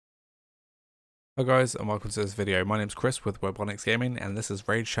Hello guys and welcome to this video. My name's Chris with Webbonix Gaming and this is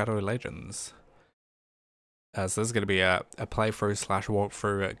Raid Shadow Legends. So this is going to be a playthrough slash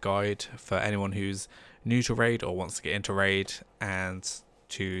walkthrough guide for anyone who's new to Raid or wants to get into Raid and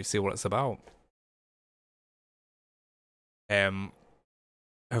to see what it's about.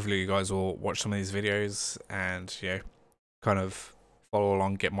 Hopefully you guys will watch some of these videos and kind of follow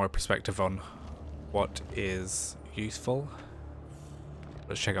along, get my perspective on what is useful.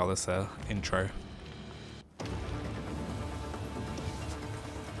 Let's check out this intro.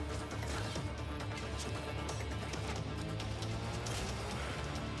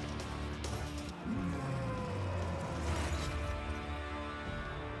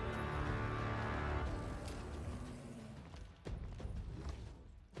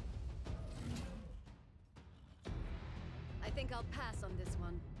 I think I'll pass on this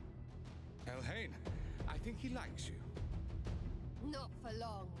one. Elhain, I think he likes you. Not for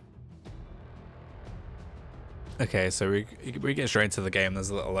long. Okay, so we get straight into the game. There's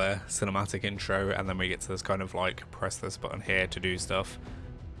a little cinematic intro, and then we get to this kind of like press this button here to do stuff.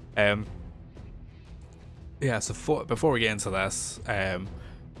 Yeah. So before we get into this,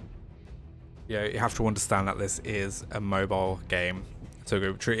 you have to understand that this is a mobile game. So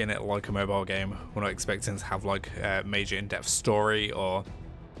we're treating it like a mobile game. We're not expecting to have like a major in-depth story or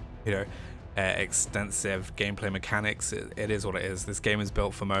extensive gameplay mechanics. It is what it is. This game is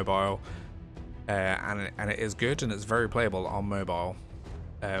built for mobile. And it is good and it's very playable on mobile.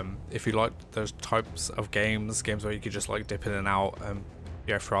 If you like those types of games where you could just like dip in and out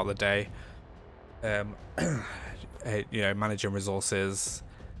throughout the day, managing resources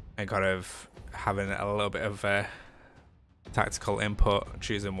and kind of having a little bit of tactical input,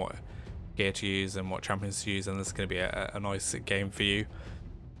 choosing what gear to use and what champions to use, and this is going to be a nice game for you.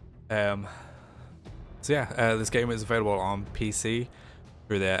 So yeah, this game is available on PC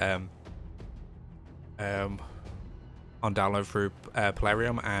through the on download through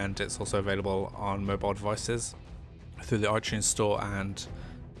Plarium, and it's also available on mobile devices through the iTunes Store and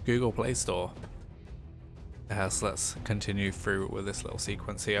Google Play Store. So let's continue through with this little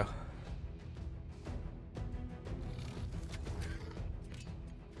sequence here.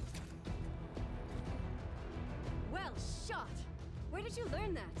 Well shot! Where did you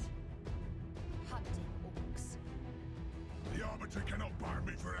learn that? Hunting orcs. The Arbiter cannot bar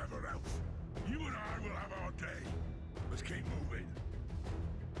me forever, Elf. You and I will have our day. Let's keep moving.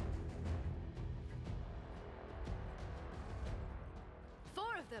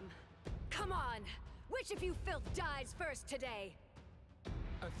 Four of them! Come on! Which of you filth dies first today?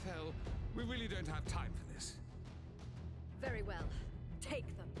 Othel, we really don't have time for this. Very well. Take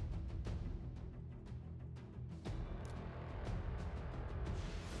them.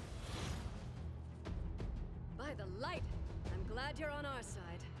 By the light! I'm glad you're on our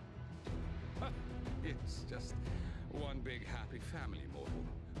side. It's just one big happy family, mortal.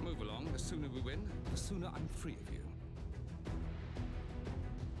 Move along. The sooner we win, the sooner I'm free of you.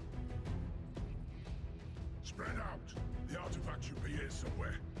 Spread out. The artifact should be here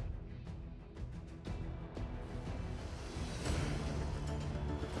somewhere.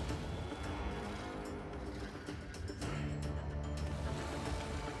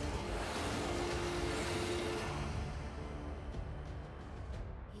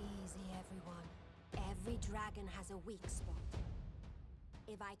 Easy, everyone. Every dragon has a weak spot.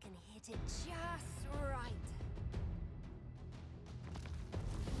 If I can hit it just right.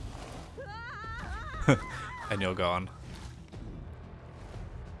 And you're gone.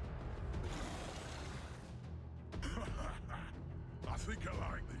 I think I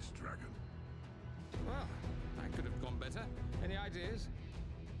like this dragon. Well, that could have gone better. Any ideas?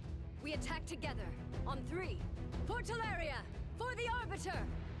 We attack together. On three. For Teleria! For the Arbiter!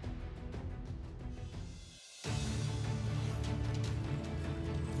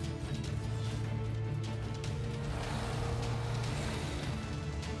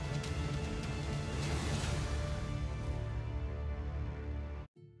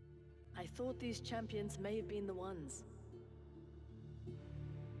 I thought these champions may have been the ones.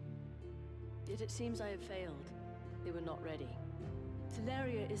 Yet it seems I have failed. They were not ready.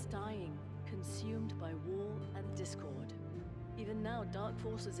 Teleria is dying, consumed by war and discord. Even now, dark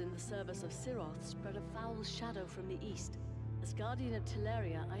forces in the service of Siroth spread a foul shadow from the east. As Guardian of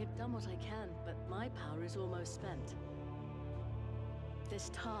Teleria, I have done what I can, but my power is almost spent. This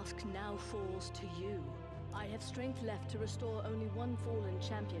task now falls to you. I have strength left to restore only one fallen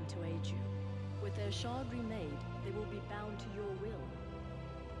champion to aid you. With their shard remade, they will be bound to your will.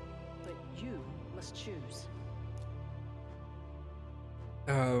 But you must choose.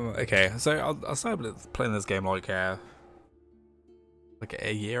 Okay, so I started playing this game like a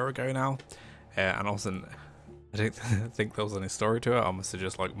year ago now. And also, I don't think there was any story to it. I must have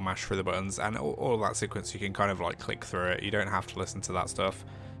just like mashed through the buttons, and all that sequence you can kind of like click through it. You don't have to listen to that stuff.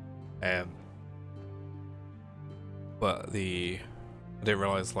 But I didn't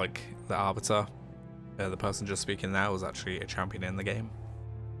realize like the Arbiter, the person just speaking there, was actually a champion in the game.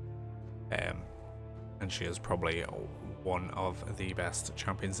 And she is probably one of the best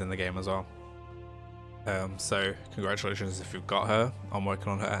champions in the game as well. So congratulations if you've got her. I'm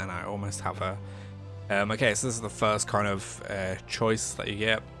working on her and I almost have her. Okay, so this is the first kind of choice that you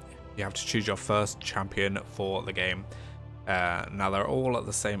get. You have to choose your first champion for the game. Now they're all at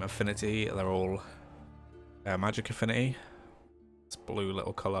the same affinity. They're all magic affinity. This blue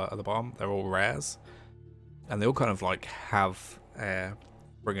little color at the bottom. They're all rares, and they all kind of like have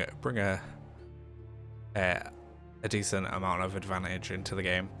bring a decent amount of advantage into the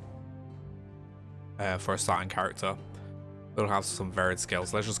game for a starting character. They'll have some varied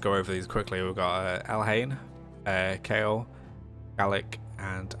skills. Let's just go over these quickly. We've got Elhain, Kael, Gallic,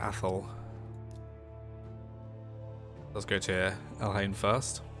 and Athel. Let's go to Elhain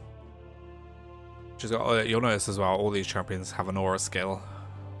first. She's got, you'll notice as well, all these champions have an aura skill,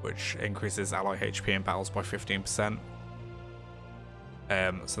 which increases ally HP in battles by 15%.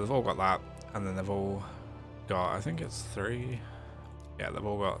 So they've all got that, and then they've all got, I think it's 3. Yeah, they've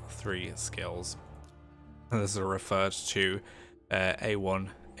all got 3 skills. And this is referred to A1,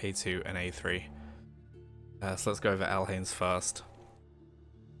 A2, and A3. So let's go over Elhain's first.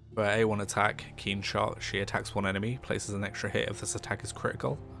 For A1 attack, Keen Shot, she attacks one enemy, places an extra hit if this attack is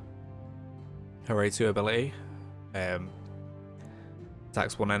critical. Her A2 ability,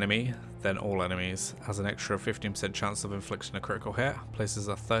 attacks one enemy, then all enemies, has an extra 15% chance of inflicting a critical hit, places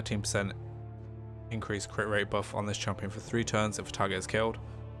a 13% increased crit rate buff on this champion for 3 turns if a target is killed.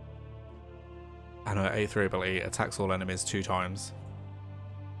 And her A3 ability attacks all enemies 2 times.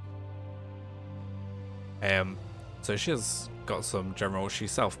 So she has got some general, she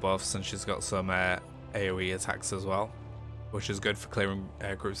self buffs, and she's got some AoE attacks as well, which is good for clearing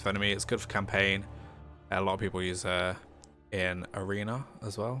groups of enemy. It's good for campaign. A lot of people use her in arena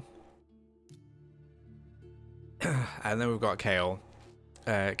as well. And then we've got Kael.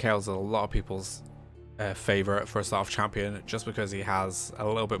 Kael's a lot of people's favorite for a start off champion, just because he has a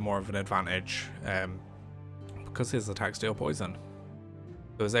little bit more of an advantage, because his attacks deal poison.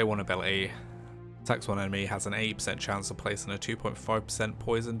 So his A1 ability attacks one enemy, has an 80% chance of placing a 2.5%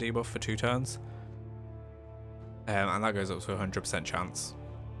 poison debuff for 2 turns, and that goes up to a 100% chance.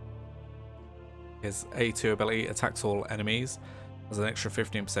 His A2 ability attacks all enemies, has an extra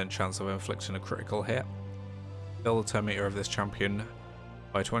 15% chance of inflicting a critical hit. Fill the turn meter of this champion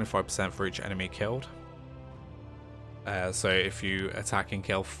by 25% for each enemy killed. So if you attack and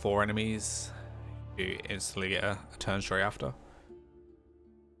kill 4 enemies, you instantly get a turn straight after.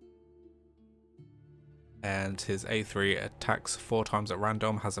 And his A3 attacks 4 times at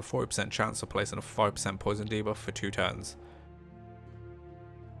random, has a 40% chance of placing a 5% poison debuff for 2 turns.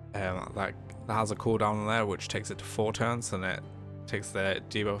 That has a cooldown on there, which takes it to 4 turns, and it takes the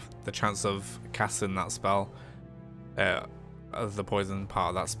debuff, the chance of casting that spell, the poison part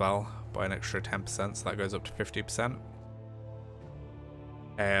of that spell, by an extra 10%, so that goes up to 50%.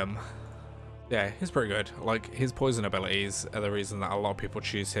 Yeah, he's pretty good. Like, his poison abilities are the reason that a lot of people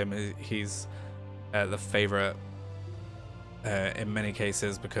choose him. He's the favorite in many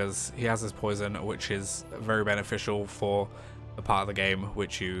cases, because he has his poison, which is very beneficial for the part of the game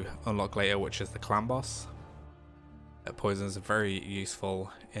which you unlock later, which is the clan boss. Poison is very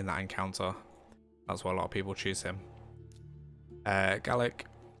useful in that encounter. That's why a lot of people choose him. Gallic,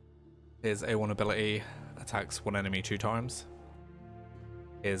 his A1 ability attacks one enemy 2 times.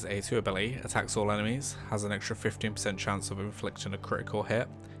 His A2 ability attacks all enemies, has an extra 15% chance of inflicting a critical hit,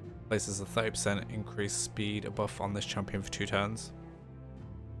 places a 30% increased speed buff on this champion for 2 turns.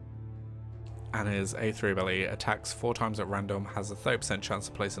 And his A3 ability attacks 4 times at random, has a 30% chance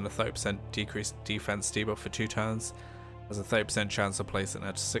of placing a 30% decreased defense debuff for 2 turns, has a 30% chance of placing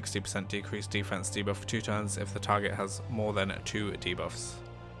a 60% decreased defense debuff for 2 turns if the target has more than 2 debuffs.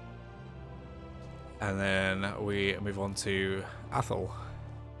 And then we move on to Athel.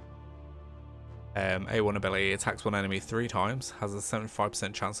 A1 ability attacks one enemy 3 times, has a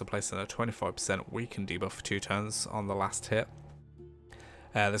 75% chance of placing a 25% weakened debuff for 2 turns on the last hit.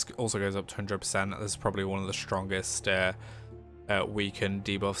 This also goes up to 100%. This is probably one of the strongest weakened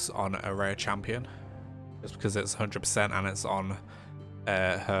debuffs on a rare champion, just because it's 100% and it's on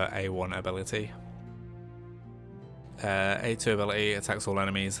her A1 ability. A2 ability attacks all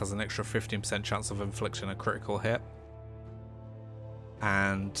enemies, has an extra 15% chance of inflicting a critical hit.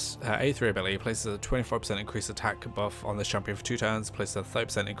 And her A3 ability places a 25% increased attack buff on this champion for 2 turns, places a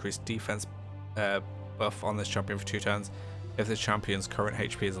 30% increased defense buff on this champion for 2 turns if the champion's current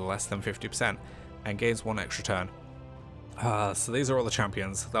HP is less than 50% and gains 1 extra turn. So these are all the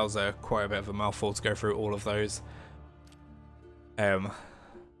champions. That was quite a bit of a mouthful to go through all of those.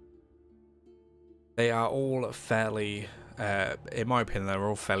 They are all fairly, in my opinion, they're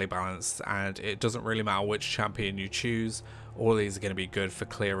all fairly balanced, and it doesn't really matter which champion you choose. All of these are going to be good for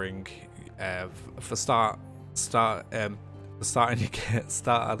clearing, for start of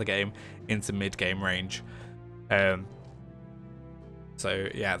the game into mid-game range. So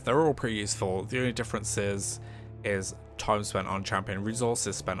yeah, they're all pretty useful. The only difference is time spent on champion,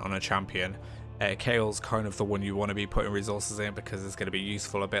 resources spent on a champion. Kale's kind of the one you want to be putting resources in because it's going to be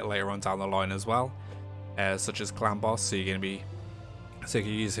useful a bit later on down the line as well, such as clan boss. So you can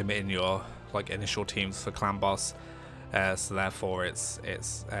use him in your like initial teams for clan boss. So therefore, it's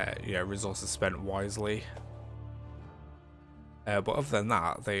resources spent wisely. But other than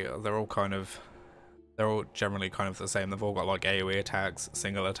that, they're all generally kind of the same. They've all got like AoE attacks,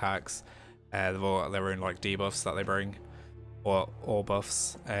 single attacks. They've all got their own like debuffs that they bring, or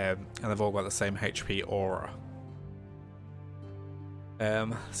buffs, and they've all got the same HP aura.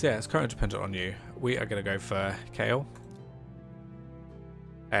 So yeah, it's kind of dependent on you. We are going to go for Kale,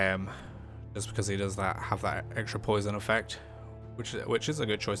 just because he does have that extra poison effect, which is a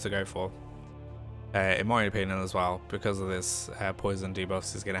good choice to go for, in my opinion as well, because of this poison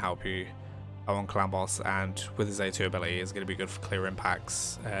debuffs is going to help you on clan boss, and with his A2 ability is going to be good for clearing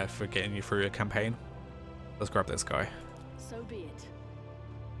packs, for getting you through your campaign. Let's grab this guy. So be it.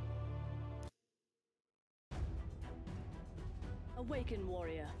 Awaken,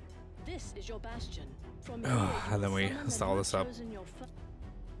 warrior. This is your bastion. From and then we start this up.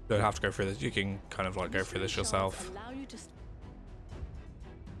 Don't have to go through this. You can kind of like go through this yourself.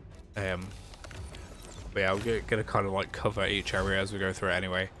 But yeah, we're gonna kind of like cover each area as we go through it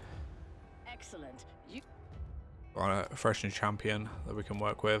anyway. Excellent. On a fresh new champion that we can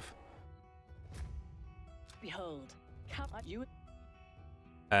work with. Behold.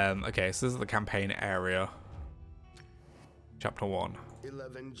 Okay, so this is the campaign area. Chapter 1.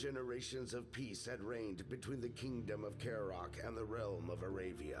 11 generations of peace had reigned between the kingdom of Karok and the realm of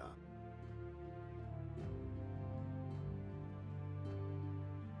Aravia.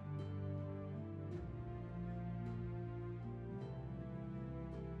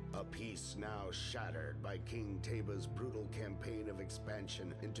 A peace now shattered by King Teba's brutal campaign of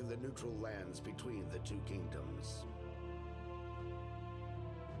expansion into the neutral lands between the two kingdoms.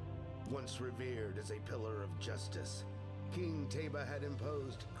 Once revered as a pillar of justice, King Teba had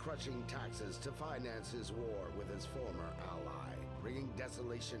imposed crushing taxes to finance his war with his former ally, bringing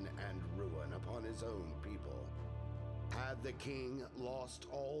desolation and ruin upon his own people. Had the king lost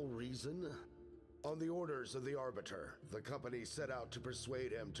all reason? On the orders of the Arbiter, the company set out to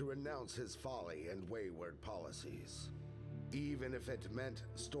persuade him to renounce his folly and wayward policies, even if it meant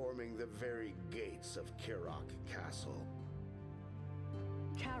storming the very gates of Karok Castle.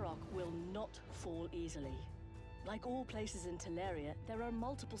 Karok will not fall easily. Like all places in Teleria, there are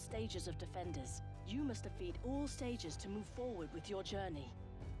multiple stages of defenders. You must defeat all stages to move forward with your journey.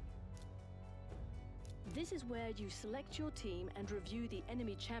 This is where you select your team and review the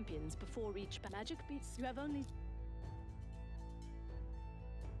enemy champions before each magic beats. You have only...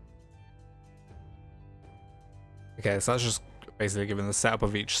 Okay, so that's just basically giving the setup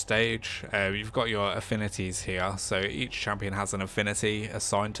of each stage. You've got your affinities here, so each champion has an affinity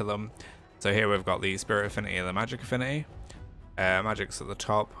assigned to them. So here we've got the Spirit Affinity and the Magic Affinity. Magic's at the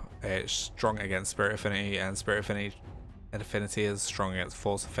top. It's strong against Spirit Affinity, and Spirit Affinity is strong against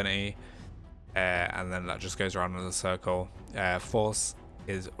Force Affinity. And then that just goes around in a circle. Force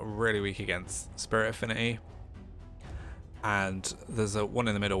is really weak against Spirit Affinity. And there's a one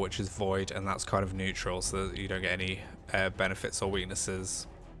in the middle which is Void, and that's kind of neutral, so that you don't get any benefits or weaknesses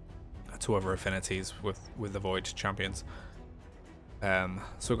to other affinities with the Void champions. So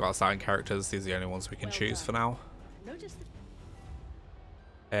we've got our starting characters. These are the only ones we can choose for now.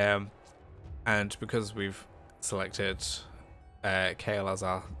 And because we've selected Kale as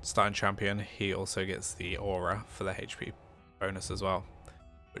our starting champion, he also gets the aura for the HP bonus as well,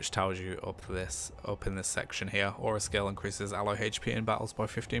 which tells you up in this section here. Aura skill increases ally HP in battles by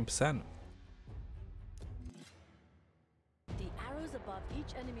 15%. The arrows above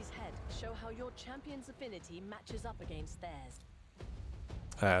each enemy's head show how your champion's affinity matches up against theirs.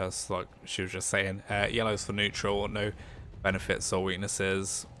 It's like she was just saying, yellow's for neutral, no benefits or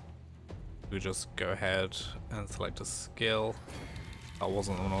weaknesses. We just go ahead and select a skill. That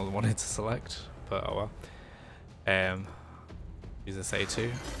wasn't the one I wanted to select, but oh well. Use this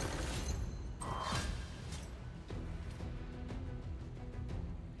A2.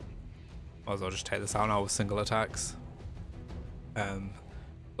 Might as well just take this out now with single attacks.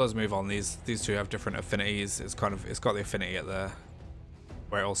 Let's move on. These two have different affinities. It's got the affinity at the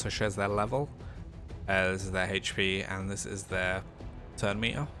where it also shows their level. This is their HP and this is their turn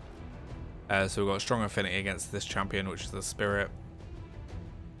meter. So we've got a strong affinity against this champion, which is the spirit.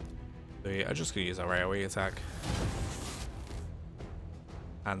 So I'm just gonna use our AoE attack.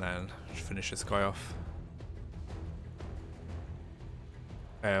 And then just finish this guy off.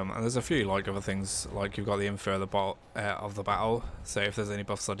 And there's a few like other things, like you've got the info of the battle. So if there's any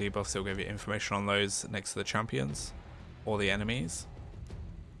buffs or debuffs, it'll give you information on those next to the champions or the enemies.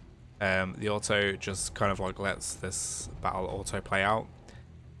 The auto just kind of like lets this battle auto play out,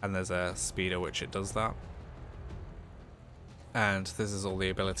 and there's a speeder which it does that. And this is all the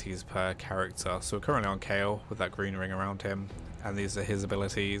abilities per character. So we're currently on Kale with that green ring around him, and these are his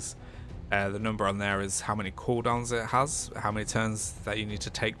abilities. The number on there is how many cooldowns it has, how many turns that you need to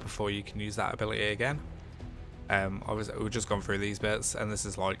take before you can use that ability again. We've just gone through these bits, and this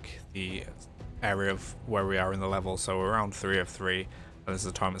is like the area of where we are in the level. So we're around 3 of 3, and this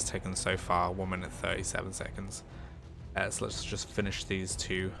is the time it's taken so far, 1 minute 37 seconds. So let's just finish these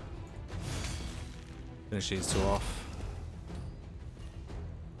two off.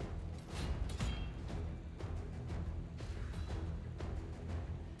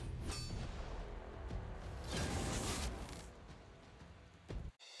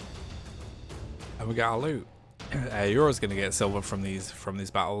 And we got our loot. You're always going to get silver from these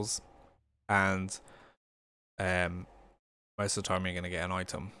battles, and most of the time you're going to get an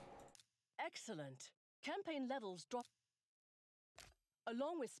item. Excellent. Campaign levels drop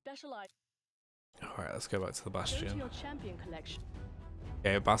along with specialized. All right, let's go back to the Go to Bastion. your champion collection.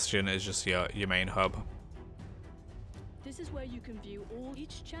 Yeah, Bastion is just your main hub. This is where you can view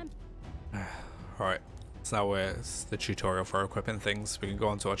each champion. Right. So now it's the tutorial for equipping things. We can go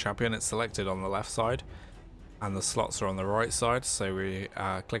onto our champion. It's selected on the left side, and the slots are on the right side. So we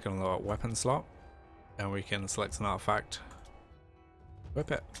click on the weapon slot, and we can select an artifact.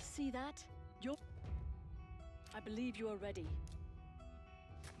 Whip it. See that? I believe you are ready.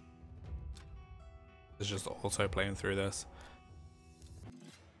 It's just auto playing through this.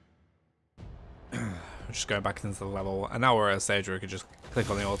 We're just going back into the level, and now we're at a stage where we can just click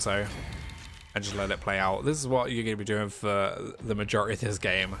on the auto and just let it play out. This is what you're going to be doing for the majority of this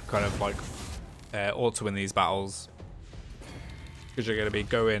game, kind of like auto-win these battles, because you're going to be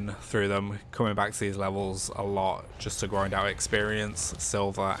going through them, coming back to these levels a lot just to grind out experience,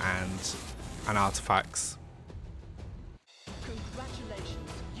 silver, and artifacts. Congratulations,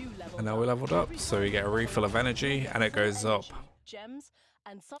 you leveled And now we leveled up, so we get a refill of energy, and it goes up gems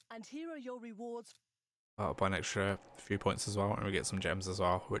and here are your rewards. by an extra few points as well, and we get some gems as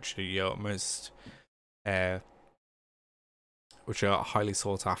well, which are your most which are highly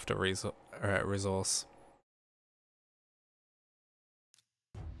sought after resource.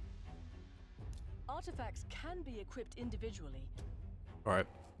 Artifacts can be equipped individually. Right,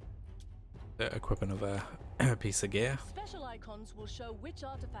 the equipping of a piece of gear. Special icons will show which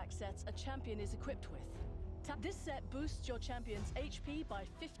artifact sets a champion is equipped with. This set boosts your champion's HP by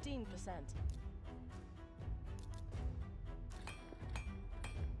 15%.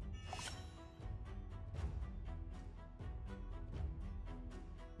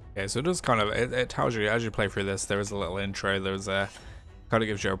 Okay, so it does kind of, it tells you as you play through this, there is a little intro, there's a, kind of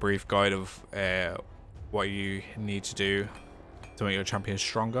gives you a brief guide of what you need to do to make your champion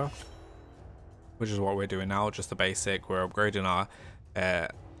stronger, which is what we're doing now, just the basic. We're upgrading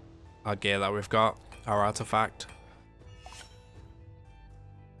our gear that we've got, our artifact.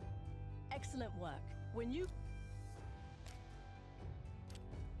 Excellent work. When you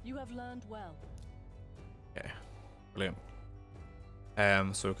have learned well. Okay, brilliant.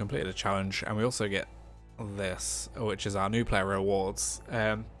 So we completed a challenge, and we also get this, which is our new player rewards.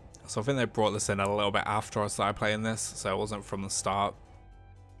 So I think they brought this in a little bit after I started playing this, so it wasn't from the start.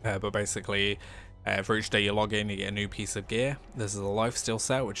 But basically, for each day you log in, you get a new piece of gear. This is a lifesteal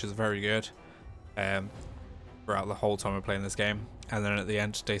set, which is very good throughout the whole time we're playing this game. And then at the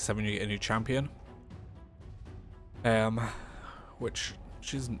end, day 7, you get a new champion, which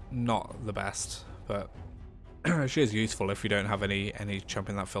she's not the best, but she is useful if you don't have any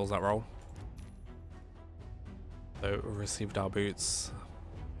champion that fills that role. So we received our boots,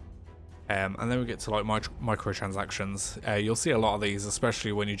 and then we get to like microtransactions. You'll see a lot of these,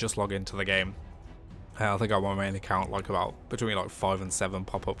 especially when you just log into the game. I think on my main account, like about between like 5 and 7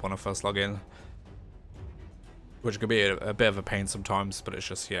 pop up when I first log in, which can be a bit of a pain sometimes, but it's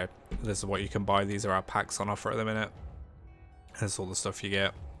just, yeah, this is what you can buy. These are our packs on offer at the minute. That's all the stuff you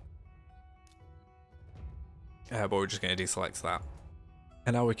get. But we're just going to deselect that.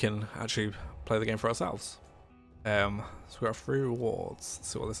 And now we can actually play the game for ourselves. So we've got 3 rewards. Let's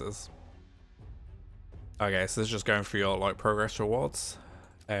see what this is. Okay, so this is just going through your like progress rewards.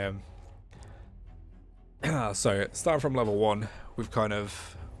 So starting from level 1, we've kind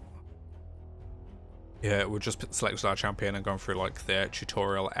of we've just selected our champion and gone through like the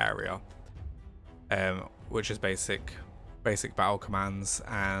tutorial area, which is basic battle commands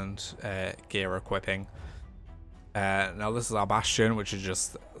and gear equipping. Now this is our bastion, which is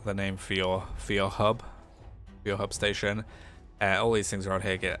just the name for your hub station. All these things around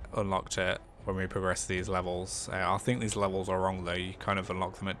here get unlocked when we progress these levels. I think these levels are wrong though. You kind of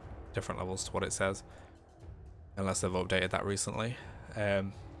unlock them at different levels to what it says, unless they've updated that recently.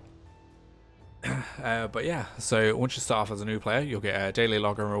 But yeah, so once you start off as a new player, you'll get daily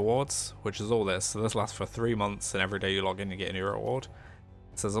login rewards, which is all this. So this lasts for 3 months, and every day you log in you get a new reward.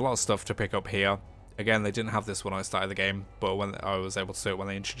 So there's a lot of stuff to pick up here. Again, they didn't have this when I started the game, but when I was able to do it when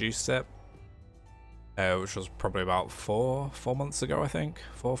they introduced it, which was probably about 4 months ago, I think.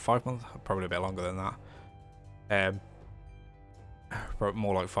 4 or 5 months, probably a bit longer than that.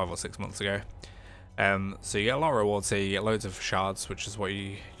 More like 5 or 6 months ago. So you get a lot of rewards here. You get loads of shards, which is what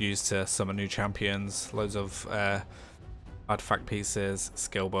you use to summon new champions. Loads of artifact pieces,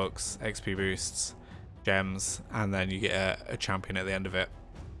 skill books, XP boosts, gems, and then you get a champion at the end of it.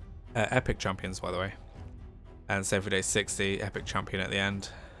 Epic champions, by the way. And so for day 60, epic champion at the end,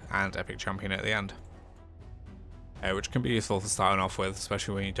 and epic champion at the end. Which can be useful for starting off with,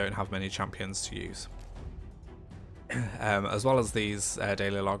 especially when you don't have many champions to use. As well as these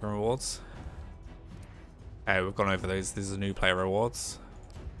daily login rewards. We've gone over those. These are new player rewards.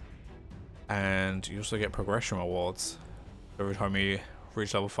 And you also get progression rewards. Every time you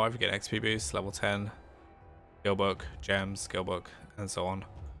reach level 5, you get an XP boost, level 10, skill book, gems, skill book, and so on.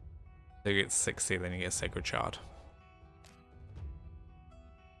 So you get 60, then you get a sacred shard.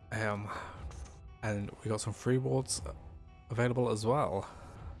 And we got some free rewards available as well.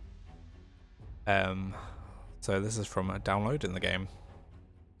 So this is from downloading the game.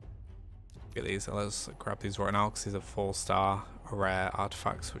 Get these. Let's grab these right now because these are 4-star rare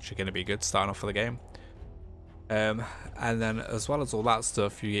artifacts, which are going to be good starting off for the game. And then as well as all that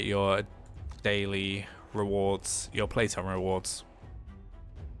stuff, you get your daily rewards, your playtime rewards.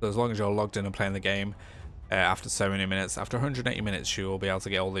 So as long as you're logged in and playing the game, after so many minutes, after 180 minutes, you will be able to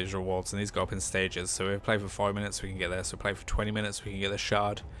get all these rewards, and these go up in stages. So if we play for 5 minutes, we can get this. If we play for 20 minutes, we can get this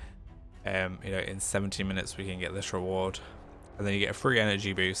shard. You know, in 17 minutes, we can get this reward, and then you get a free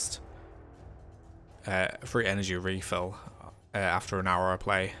energy boost, a free energy refill after an hour of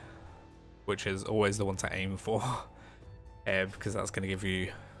play, which is always the one to aim for, because that's going to give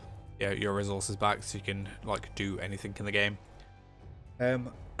you your resources back, so you can like do anything in the game.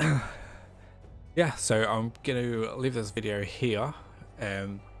 Yeah, so I'm gonna leave this video here.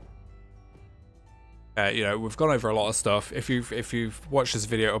 You know, we've gone over a lot of stuff. If you've watched this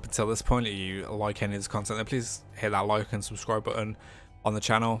video up until this point and you like any of this content, then please hit that like and subscribe button on the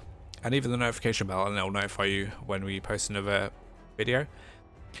channel, and even the notification bell, and it'll notify you when we post another video.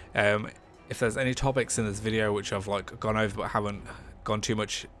 If there's any topics in this video which I've like gone over but haven't gone too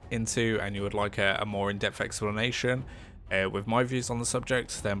much into, and you would like a more in-depth explanation with my views on the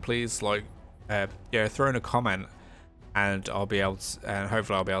subject, then please like throw in a comment, and I'll be able to, and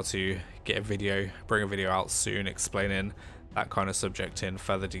hopefully I'll be able to get a video, bring a video out soon explaining that kind of subject in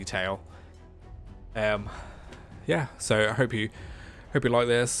further detail. Yeah, so I hope you like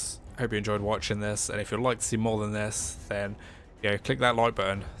this. Hope you enjoyed watching this, and if you'd like to see more than this, then click that like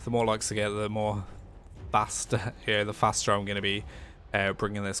button. The more likes I get, the more faster, the faster I'm going to be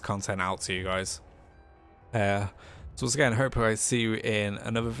bringing this content out to you guys. So once again, hope I see you in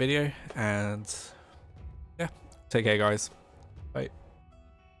another video, and yeah, take care guys, bye.